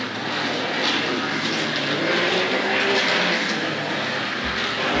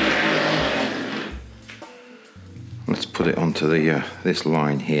 Let's put it onto the this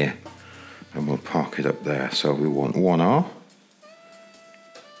line here, and we'll park it up there. So we want 1R,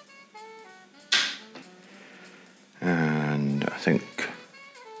 and I think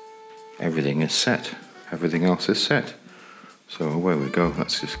everything is set. Everything else is set. So away we go.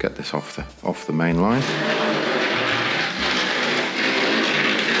 Let's just get this off the main line.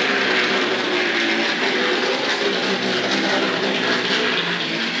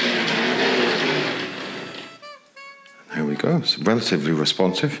 There we go. It's relatively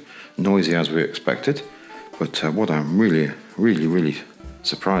responsive, noisy as we expected, but what I'm really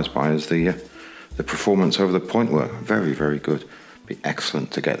surprised by is the performance over the point work. Very, very good. Be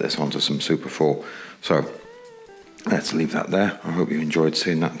excellent to get this onto some Super 4. So let's leave that there. I hope you enjoyed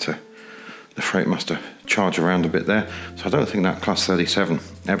seeing that the Freightmaster charge around a bit there. So I don't think that Class 37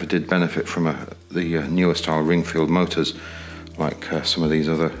 ever did benefit from the newer style ring-field motors like some of these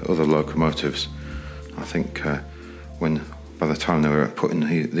other locomotives. I think by the time they were putting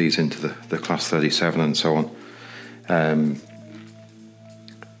these into the Class 37 and so on,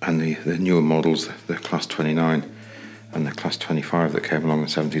 and the newer models, the Class 29 and the Class 25 that came along in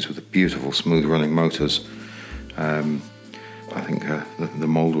the 70s with the beautiful smooth running motors, I think the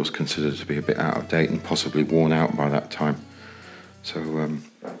mould was considered to be a bit out of date and possibly worn out by that time. So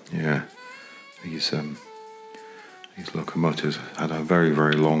yeah, these locomotives had a very,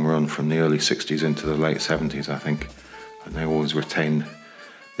 very long run from the early 60s into the late 70s, I think, and they always retained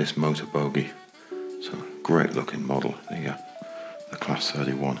this motor bogie. So great looking model, the Class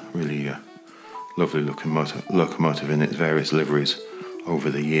 31. Really lovely looking locomotive in its various liveries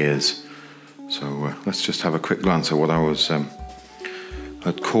over the years. So let's just have a quick glance at what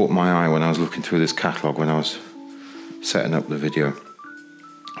had caught my eye when I was looking through this catalogue when I was setting up the video.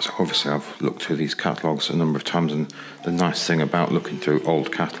 So obviously I've looked through these catalogues a number of times, and the nice thing about looking through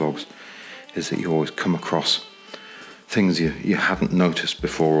old catalogues is that you always come across things you hadn't noticed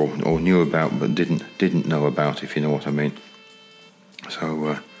before or knew about but didn't know about, if you know what I mean.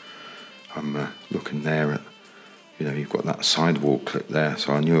 So I'm looking there at, you've got that sidewall clip there,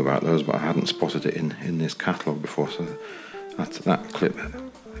 so I knew about those, but I hadn't spotted it in this catalogue before. So that clip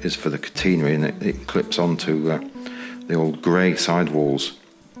is for the catenary, and it clips onto the old grey sidewalls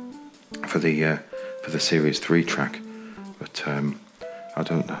for the Series 3 track. But I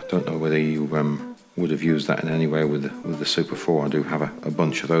don't know whether you would have used that in any way with the Super 4. I do have a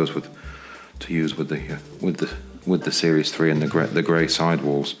bunch of those to use with the Series 3 and the grey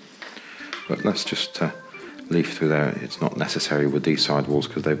sidewalls. But let's just leaf through there. It's not necessary with these sidewalls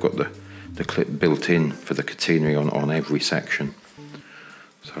because they've got the clip built in for the catenary on every section.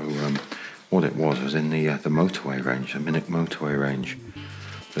 So what it was in the motorway range, the Minute motorway range.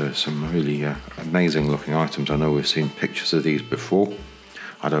 There's some really amazing looking items. I know we've seen pictures of these before.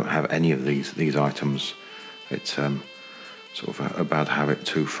 I don't have any of these items. It's sort of a bad habit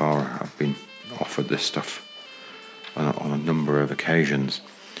too far. I've been offered this stuff on a number of occasions.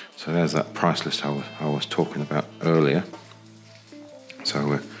 So there's that price list I was talking about earlier.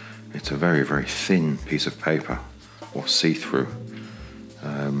 So it's a very, very thin piece of paper, or see-through.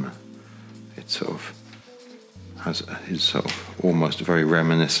 It sort of is sort of almost very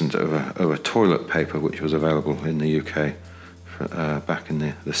reminiscent of a toilet paper which was available in the UK back in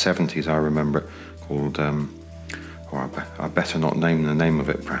the 70s, I remember, called, or I better not name the name of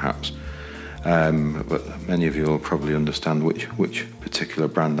it perhaps, but many of you will probably understand which particular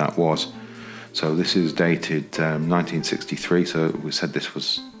brand that was. So this is dated 1963, so we said this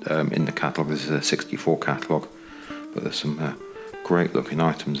was in the catalogue. This is a 64 catalogue, but there's some great looking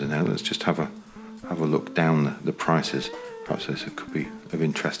items in there. Let's just have a look down the prices. Perhaps this could be of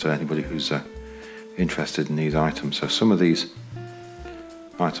interest to anybody who's interested in these items. So some of these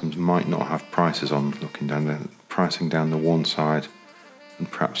items might not have prices on, looking down the pricing down the one side and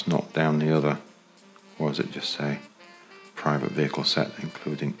perhaps not down the other. Or does it just say private vehicle set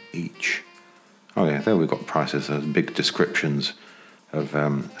including each? Oh yeah, there we've got prices. There's big descriptions of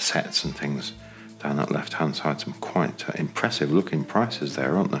sets and things down that left hand side. Some quite impressive looking prices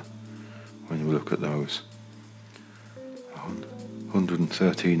there, aren't there, when you look at those.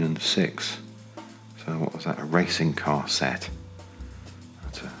 113 and 6. So what was that, a racing car set?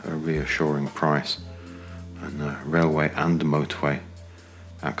 That's a reassuring price. And railway and motorway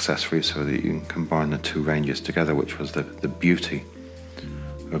accessories, so that you can combine the two ranges together, which was the beauty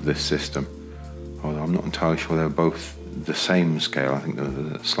of this system. Although I'm not entirely sure they're both the same scale. I think there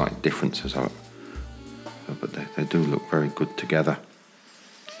are slight differences of it, but they do look very good together.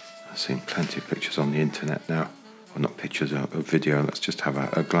 I've seen plenty of pictures on the internet now. Well, not pictures, of video. Let's just have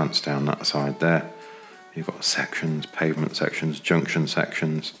a glance down that side there. You've got sections, pavement sections, junction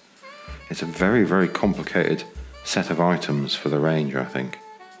sections. It's a very, very complicated set of items for the range, I think.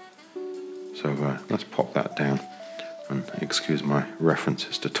 So let's pop that down, and excuse my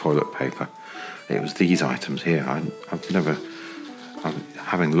references to toilet paper. It was these items here.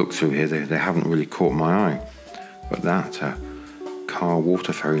 Having looked through here, they haven't really caught my eye. But that car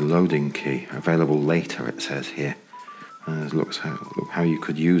water ferry loading key, available later, it says here. And look how you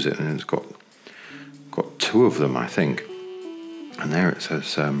could use it, and it's got two of them, I think. And there it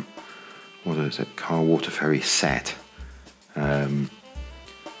says, what is it? Car water ferry set.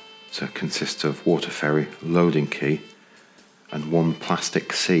 So it consists of water ferry, loading key, and one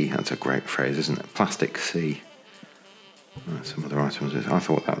plastic C. That's a great phrase, isn't it? Plastic C. Some other items. I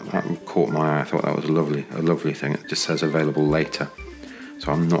thought that caught my eye. I thought that was a lovely thing. It just says available later.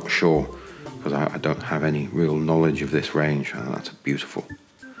 So I'm not sure, because I don't have any real knowledge of this range. That's a beautiful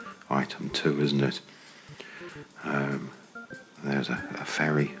item too, isn't it? There's a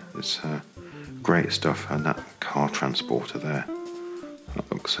ferry. It's great stuff, and that car transporter there. That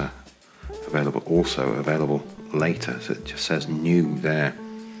looks available. Also available later. So it just says new there.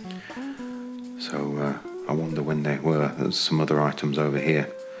 So I wonder when they were. There's some other items over here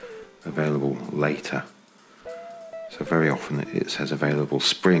available later. So very often it says available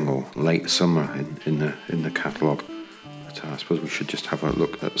spring or late summer in the catalogue. But I suppose we should just have a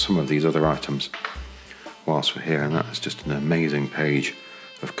look at some of these other items whilst we're here, and that is just an amazing page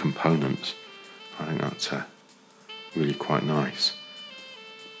of components. I think that's really quite nice.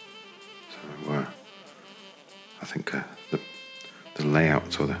 So I think the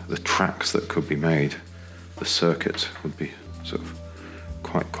layouts or the tracks that could be made, the circuits would be sort of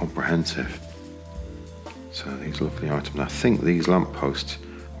quite comprehensive. So these lovely items. I think these lampposts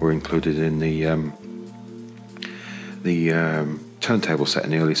were included in the turntable set in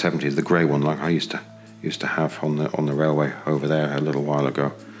the early 70s, the grey one, like I used to have on the railway over there a little while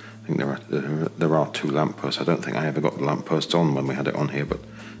ago. I think there are two lampposts. I don't think I ever got the lampposts on when we had it on here, but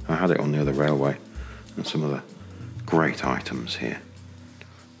I had it on the other railway. And some of the great items here.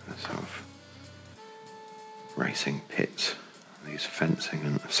 Sort of racing pits, these fencing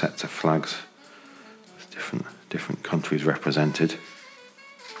and sets of flags with different countries represented.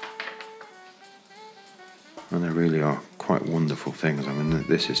 And they really are quite wonderful things. I mean,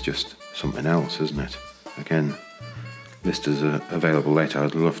 this is just something else, isn't it? Again, listed as available later.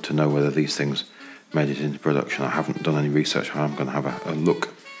 I'd love to know whether these things made it into production. I haven't done any research. I'm going to have a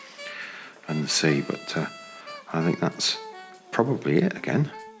look and see, but I think that's probably it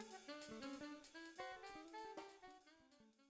again.